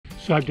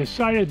So I've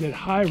decided that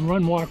high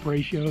run-walk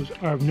ratios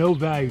are of no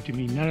value to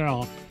me, none at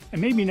all,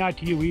 and maybe not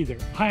to you either.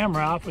 Hi, I'm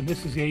Ralph, and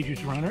this is The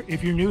Ageless Runner.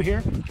 If you're new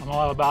here, I'm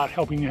all about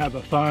helping you have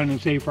a fun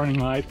and safe running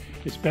life,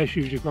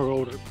 especially as you grow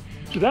older.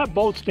 So that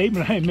bold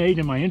statement I made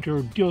in my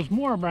intro deals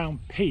more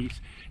around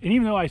pace. And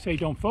even though I say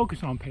don't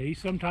focus on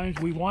pace, sometimes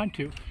we want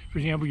to. For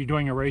example, you're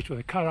doing a race with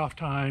a cutoff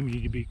time, you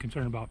need to be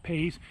concerned about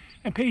pace.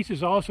 And pace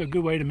is also a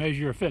good way to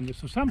measure your fitness.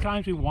 So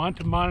sometimes we want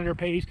to monitor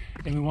pace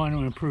and we want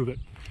to improve it.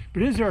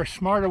 But is there a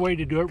smarter way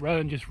to do it rather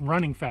than just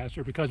running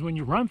faster? Because when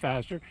you run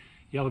faster,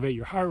 you elevate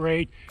your heart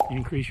rate, you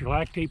increase your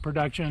lactate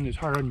production, it's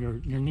hard on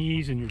your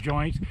knees and your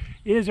joints.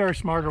 Is there a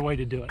smarter way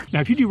to do it?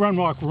 Now, if you do run,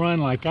 walk, run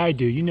like I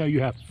do, you know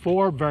you have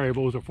 4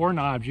 variables or 4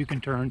 knobs you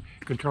can turn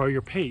to control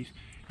your pace.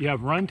 You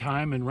have run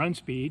time and run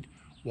speed,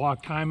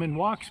 walk time and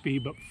walk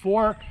speed, but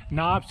 4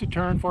 knobs to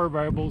turn, 4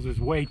 variables is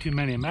way too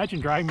many.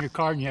 Imagine driving your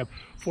car and you have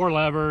 4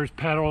 levers,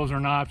 pedals, or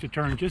knobs to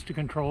turn just to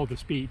control the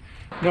speed.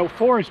 No,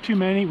 4 is too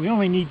many. We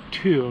only need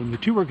 2, and the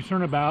 2 we're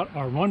concerned about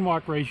are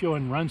run-walk ratio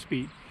and run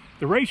speed.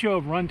 The ratio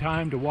of run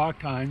time to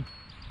walk time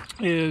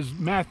is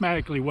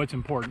mathematically what's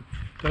important.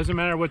 Doesn't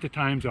matter what the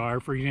times are.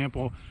 For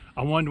example,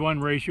 a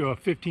 1-to-1 ratio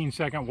of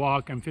 15-second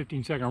walk and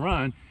 15-second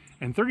run,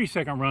 and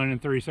 30-second run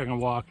and 30-second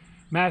walk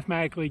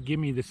mathematically give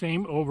me the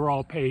same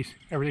overall pace,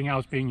 everything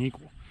else being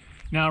equal.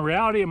 Now in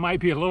reality it might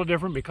be a little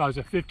different because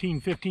a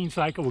 15-15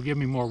 cycle will give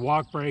me more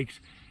walk breaks.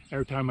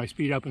 Every time I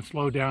speed up and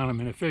slow down, I'm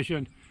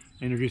inefficient,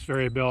 introduce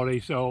variability.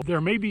 So there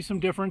may be some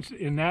difference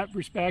in that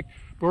respect,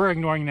 but we're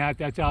ignoring that.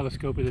 That's out of the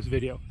scope of this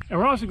video. And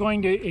we're also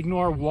going to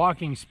ignore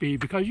walking speed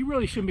because you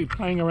really shouldn't be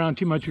playing around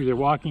too much with your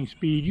walking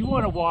speed. You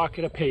want to walk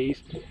at a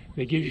pace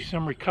that gives you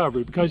some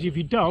recovery, because if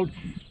you don't,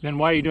 then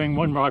why are you doing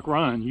one walk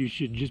run? You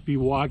should just be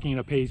walking at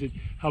a pace that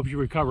helps you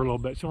recover a little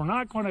bit. So we're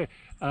not going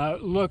to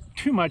look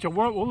too much.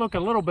 We'll look a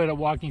little bit at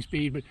walking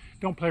speed, but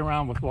don't play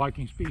around with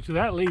walking speed. So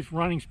that leaves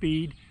running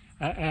speed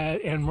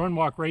and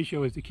run-walk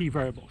ratio as the key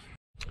variables.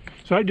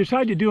 So I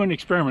decided to do an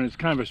experiment. It's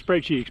kind of a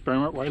spreadsheet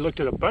experiment where I looked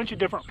at a bunch of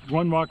different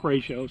run-walk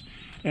ratios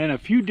and a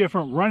few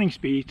different running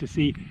speeds to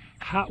see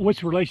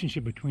what's the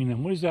relationship between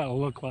them. What does that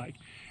look like?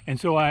 And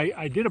so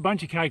I did a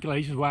bunch of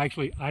calculations. Well,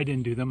 actually, I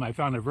didn't do them. I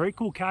found a very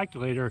cool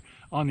calculator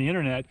on the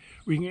internet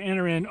where you can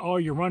enter in all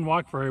your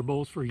run-walk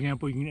variables. For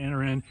example, you can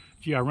enter in,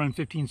 gee, I run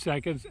 15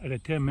 seconds at a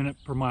 10-minute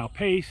per mile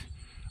pace.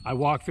 I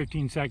walk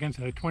 15 seconds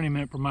at a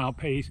 20-minute per mile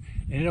pace,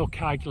 and it'll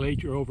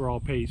calculate your overall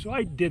pace. So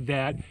I did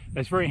that.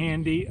 That's very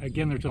handy.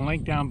 Again, there's a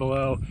link down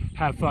below.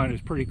 Have fun.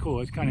 It's pretty cool.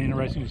 It's kind of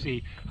interesting to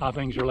see how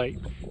things relate.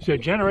 So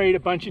generate a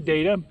bunch of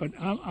data, but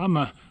I'm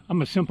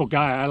a simple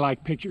guy. I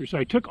like pictures. So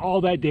I took all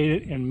that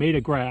data and made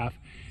a graph.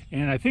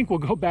 And I think we'll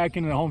go back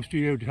into the home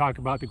studio to talk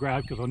about the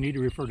graph because I'll need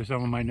to refer to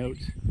some of my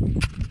notes.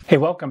 Hey,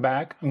 welcome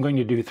back. I'm going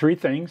to do 3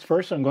 things.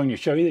 First, I'm going to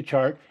show you the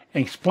chart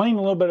and explain a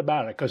little bit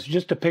about it because it's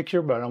just a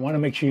picture, but I want to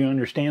make sure you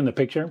understand the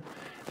picture.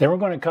 Then we're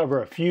going to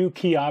cover a few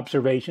key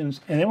observations,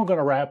 and then we're going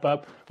to wrap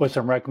up with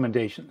some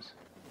recommendations.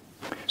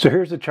 So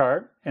here's the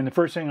chart, and the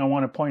first thing I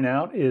want to point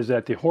out is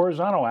that the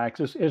horizontal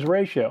axis is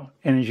ratio,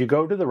 and as you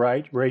go to the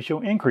right, ratio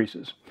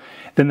increases.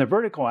 Then the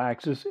vertical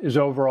axis is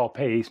overall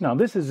pace. Now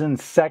this is in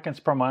seconds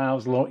per mile.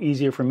 It's a little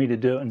easier for me to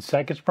do it in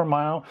seconds per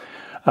mile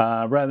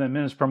rather than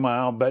minutes per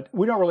mile, but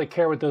we don't really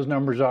care what those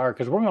numbers are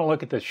because we're going to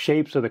look at the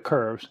shapes of the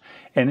curves.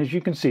 And as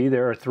you can see,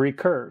 there are 3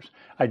 curves.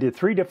 I did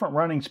 3 different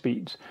running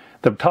speeds.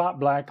 The top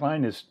black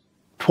line is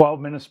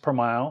 12 minutes per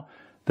mile.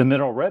 The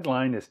middle red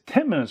line is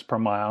 10 minutes per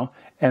mile,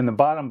 and the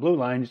bottom blue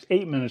line is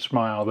 8 minutes per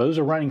mile. Those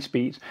are running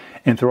speeds.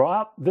 And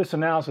throughout this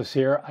analysis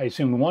here, I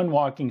assumed one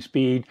walking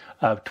speed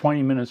of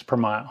 20 minutes per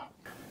mile.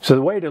 So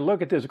the way to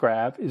look at this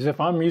graph is if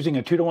I'm using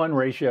a 2-to-1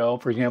 ratio,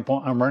 for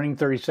example, I'm running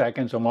 30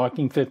 seconds, I'm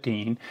walking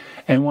 15,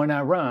 and when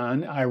I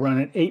run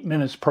at 8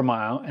 minutes per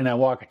mile, and I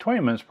walk at 20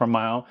 minutes per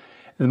mile,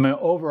 my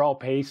overall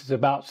pace is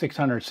about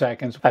 600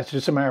 seconds. That's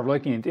just a matter of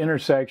looking at the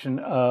intersection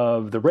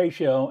of the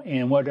ratio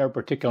and whatever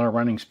particular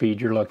running speed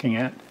you're looking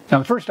at. Now,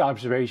 the first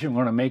observation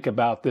we're going to make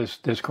about this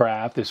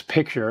graph, this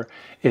picture,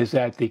 is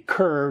that the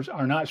curves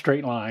are not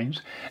straight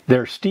lines.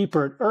 They're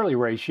steeper at early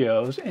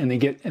ratios, and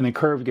the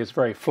curve gets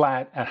very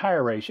flat at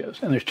higher ratios.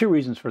 And there's 2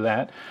 reasons for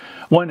that.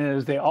 One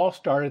is they all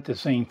start at the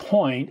same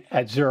point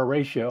at 0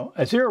 ratio.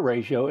 A 0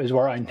 ratio is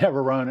where I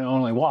never run and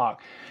only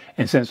walk.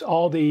 And since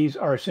all these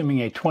are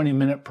assuming a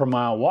 20-minute per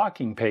mile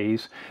walking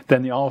pace,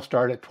 then they all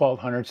start at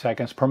 1200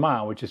 seconds per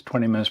mile, which is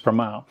 20 minutes per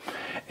mile.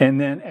 And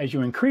then as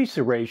you increase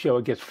the ratio,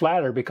 it gets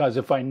flatter because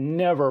if I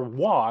never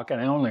walk and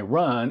I only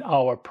run,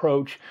 I'll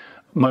approach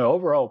my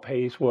overall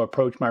pace will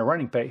approach my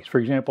running pace. For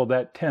example,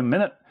 that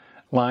 10-minute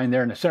line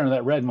there in the center of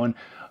that red one,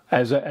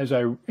 as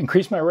I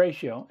increase my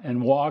ratio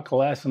and walk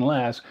less and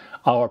less,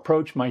 I'll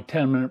approach my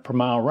 10-minute per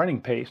mile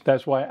running pace.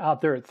 That's why out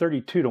there at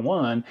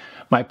 32-to-1,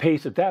 my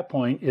pace at that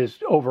point is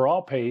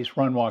overall pace,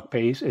 run-walk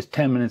pace, is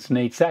 10 minutes and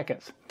 8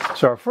 seconds.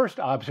 So our first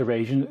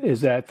observation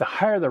is that the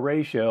higher the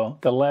ratio,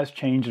 the less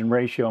change in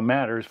ratio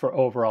matters for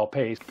overall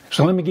pace.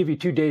 So let me give you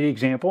two data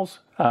examples.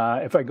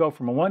 If I go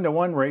from a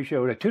 1-to-1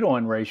 ratio to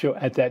 2-to-1 ratio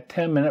at that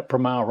 10 minute per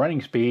mile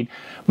running speed,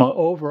 my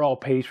overall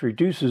pace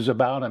reduces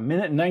about 1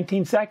 minute and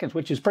 19 seconds,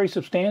 which is pretty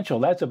substantial.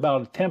 That's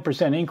about a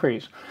 10%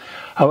 increase.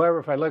 However,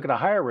 if I look at a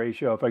higher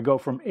ratio, if I go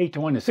from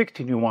 8-to-1 to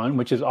 16-to-1,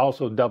 which is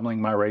also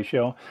doubling my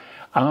ratio,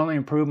 I only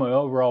improve my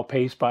overall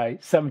pace by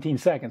 17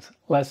 seconds,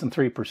 less than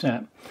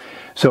 3%.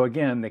 So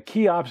again, the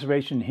key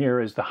observation here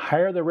is the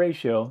higher the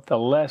ratio, the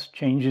less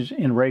changes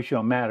in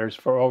ratio matters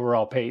for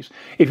overall pace.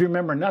 If you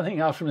remember nothing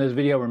else from this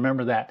video,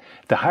 remember that.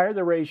 The higher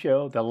the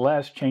ratio, the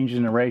less changes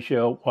in the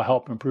ratio will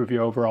help improve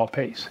your overall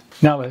pace.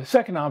 Now, the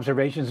second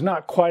observation is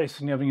not quite as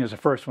significant as the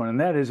first one, and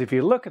that is if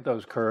you look at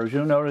those curves,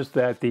 you'll notice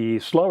that the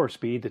slower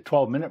speed, the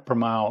 12 minute per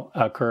mile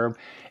curve,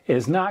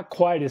 is not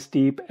quite as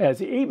steep as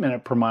the 8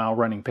 minute per mile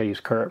running pace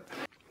curve.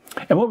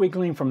 And what we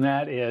glean from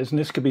that is, and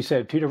this could be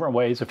said two different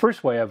ways. The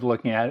first way of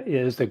looking at it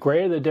is the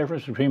greater the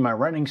difference between my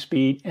running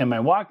speed and my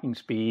walking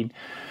speed,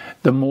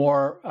 the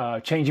more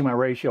changing my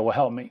ratio will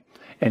help me.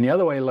 And the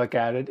other way to look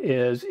at it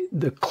is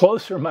the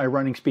closer my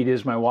running speed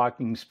is my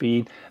walking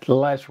speed, the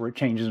less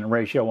changes in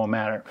ratio will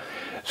matter.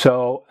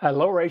 So at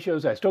low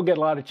ratios, I still get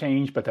a lot of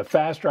change, but the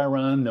faster I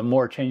run, the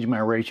more changing my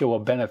ratio will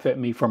benefit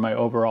me for my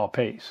overall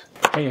pace.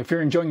 Hey, if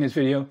you're enjoying this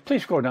video,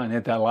 please scroll down and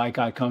hit that like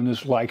icon.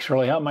 Those likes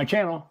really help my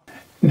channel.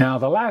 Now,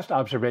 the last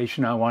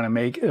observation I want to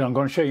make is I'm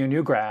going to show you a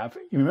new graph.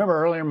 You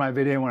remember earlier in my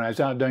video when I was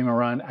out doing a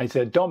run, I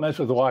said, don't mess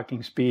with the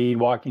walking speed.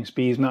 Walking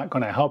speed is not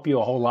going to help you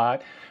a whole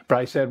lot. But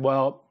I said,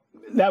 well,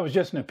 that was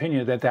just an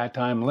opinion at that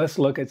time. Let's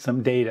look at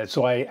some data.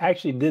 So I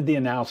actually did the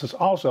analysis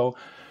also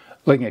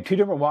looking at two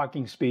different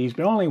walking speeds,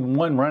 but only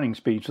one running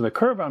speed. So the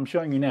curve I'm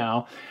showing you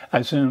now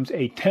assumes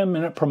a 10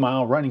 minute per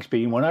mile running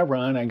speed. When I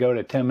run, I go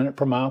to 10 minute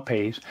per mile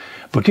pace.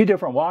 But two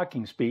different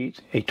walking speeds,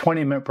 a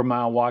 20 minute per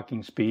mile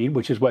walking speed,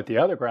 which is what the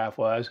other graph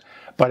was,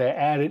 but I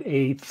added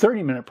a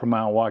 30 minute per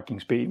mile walking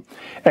speed.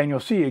 And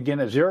you'll see again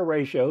a zero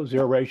ratio.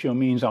 Zero ratio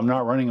means I'm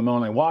not running, I'm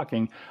only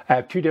walking. I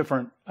have two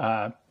different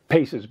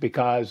paces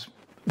because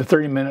the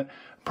 30 minute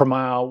per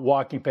mile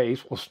walking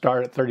pace will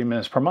start at 30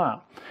 minutes per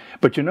mile.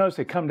 But you notice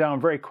they come down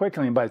very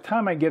quickly, and by the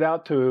time I get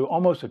out to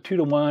almost a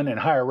 2-to-1 and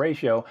higher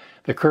ratio,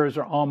 the curves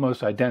are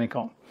almost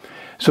identical.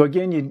 So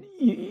again,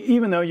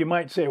 even though you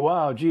might say,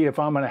 wow, gee, if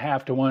I'm at a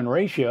 1/2-to-1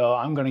 ratio,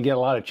 I'm going to get a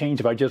lot of change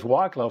if I just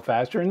walk a little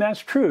faster, and that's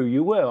true,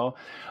 you will.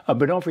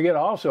 But don't forget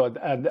also,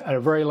 at a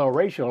very low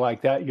ratio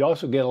like that, you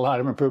also get a lot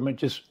of improvement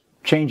just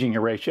changing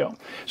your ratio.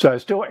 So I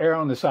still err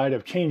on the side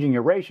of changing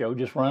your ratio,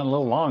 just run a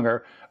little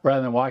longer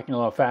rather than walking a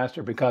little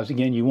faster, because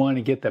again, you want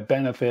to get the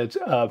benefits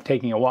of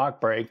taking a walk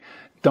break.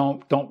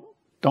 Don't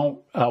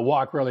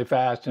walk really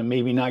fast and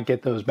maybe not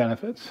get those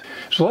benefits.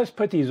 So let's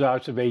put these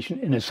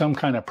observations into some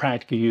kind of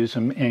practical use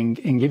and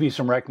give you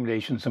some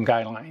recommendations, some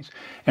guidelines.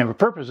 And for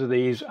purpose of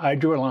these, I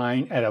drew a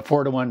line at a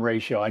 4-to-1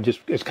 ratio.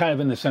 It's kind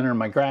of in the center of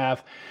my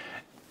graph.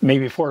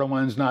 Maybe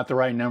 4-to-1 is not the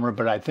right number,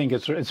 but I think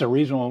it's a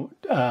reasonable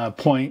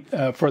point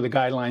for the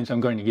guidelines I'm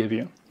going to give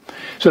you.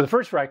 So the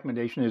first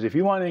recommendation is if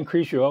you want to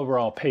increase your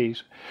overall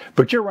pace,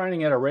 but you're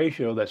running at a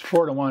ratio that's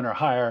 4-to-1 or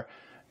higher,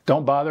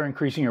 don't bother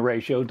increasing your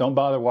ratio. Don't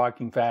bother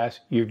walking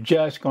fast. You're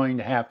just going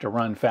to have to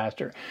run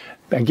faster.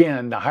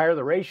 Again, the higher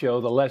the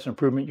ratio, the less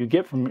improvement you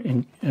get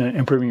from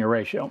improving your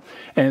ratio.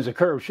 And as the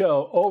curves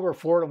show, over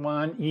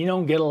 4-to-1, you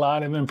don't get a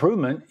lot of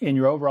improvement in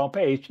your overall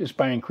pace just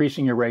by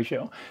increasing your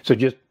ratio. So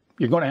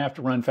you're going to have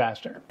to run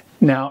faster.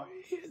 Now,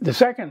 the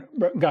second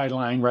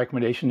guideline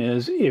recommendation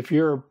is if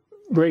your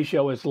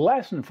ratio is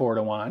less than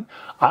 4-to-1,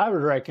 I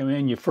would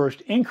recommend you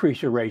first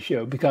increase your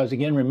ratio, because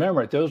again,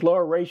 remember at those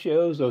lower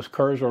ratios, those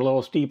curves are a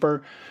little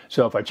steeper.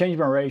 So if I change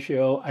my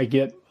ratio, I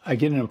get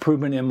an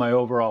improvement in my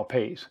overall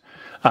pace.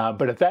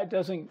 But if that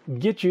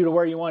doesn't get you to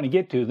where you want to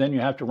get to, then you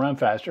have to run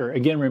faster.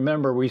 Again,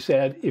 remember we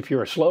said if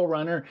you're a slow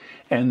runner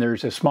and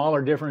there's a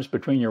smaller difference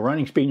between your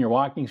running speed and your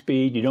walking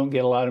speed, you don't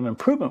get a lot of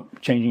improvement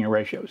changing your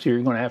ratio. So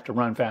you're going to have to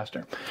run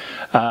faster.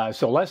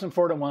 So less than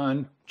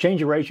 4-to-1, change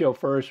your ratio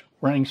first,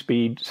 running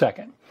speed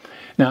second.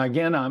 Now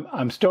again,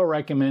 I'm still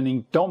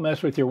recommending don't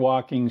mess with your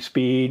walking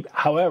speed.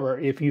 However,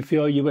 if you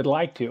feel you would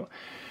like to,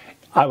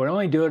 I would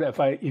only do it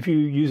if you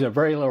use a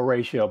very low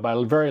ratio.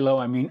 By very low,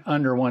 I mean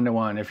under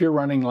 1-to-1. If you're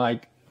running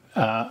like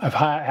a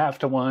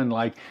 1/2-to-1,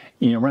 like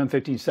run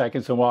 15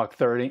 seconds and walk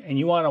 30, and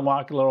you want to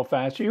walk a little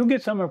faster, you'll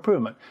get some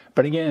improvement.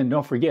 But again,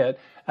 don't forget,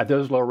 at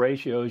those low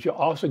ratios, you'll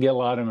also get a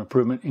lot of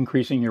improvement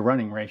increasing your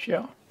running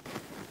ratio.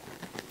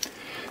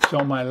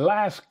 So my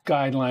last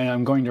guideline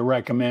I'm going to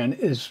recommend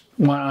is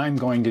what I'm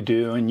going to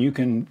do, and you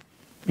can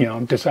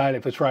decide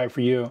if it's right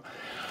for you.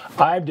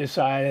 I've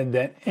decided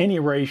that any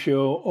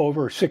ratio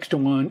over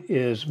 6-to-1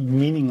 is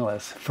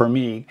meaningless for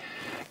me.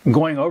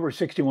 Going over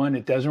 6-to-1,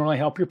 it doesn't really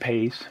help your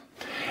pace.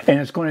 And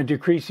it's going to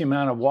decrease the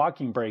amount of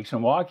walking breaks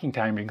and walking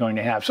time you're going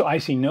to have. So I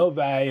see no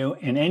value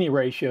in any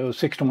ratio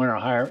 6-to-1 or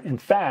higher. In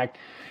fact,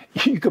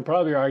 you could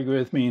probably argue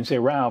with me and say,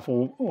 Ralph,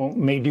 well,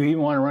 maybe do you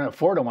even want to run at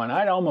 4-to-1?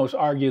 I'd almost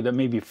argue that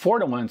maybe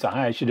 4-to-1 is the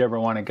highest you'd ever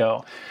want to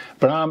go.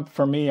 But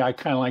for me, I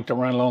kind of like to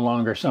run a little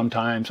longer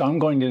sometimes. So I'm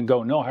going to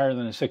go no higher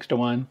than a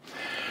 6-to-1.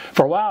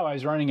 For a while, I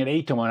was running at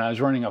 8-to-1. I was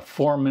running a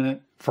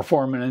 4-minute for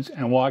 4 minutes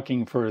and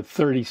walking for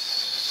 30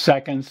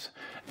 seconds.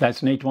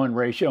 That's an 8-to-1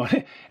 ratio.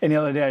 And the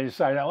other day I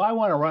decided, oh, I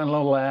want to run a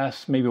little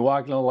less, maybe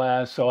walk a little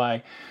less. So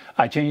I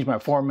changed my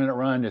 4-minute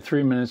run to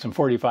 3 minutes and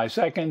 45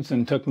 seconds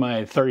and took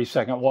my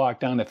 30-second walk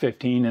down to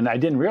 15. And I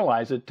didn't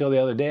realize it till the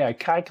other day. I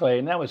calculated,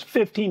 and that was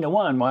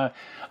 15-to-1. Well,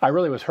 I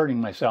really was hurting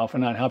myself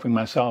and not helping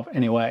myself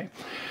anyway.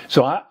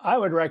 So I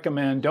would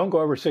recommend don't go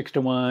over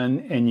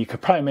 6-to-1, and you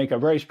could probably make a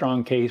very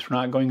strong case for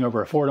not going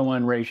over a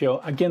 4-to-1 ratio.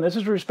 Again, this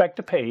is with respect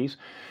to pace.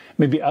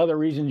 Maybe other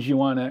reasons you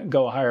want to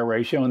go a higher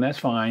ratio, and that's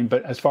fine.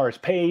 But as far as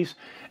pace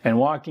and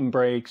walking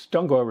breaks,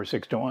 don't go over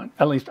 6-to-1.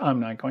 At least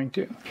I'm not going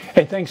to.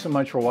 Hey, thanks so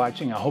much for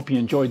watching. I hope you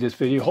enjoyed this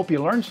video. Hope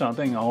you learned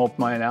something. I hope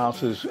my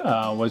analysis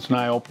was an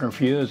eye-opener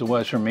for you as it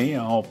was for me.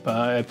 I hope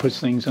it puts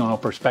things in a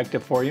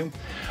perspective for you.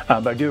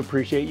 But I do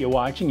appreciate you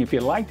watching. If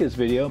you like this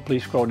video,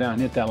 please scroll down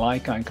and hit that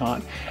like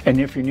icon. And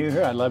if you're new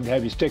here, I'd love to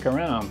have you stick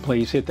around.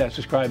 Please hit that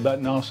subscribe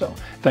button also.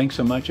 Thanks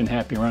so much and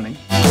happy running.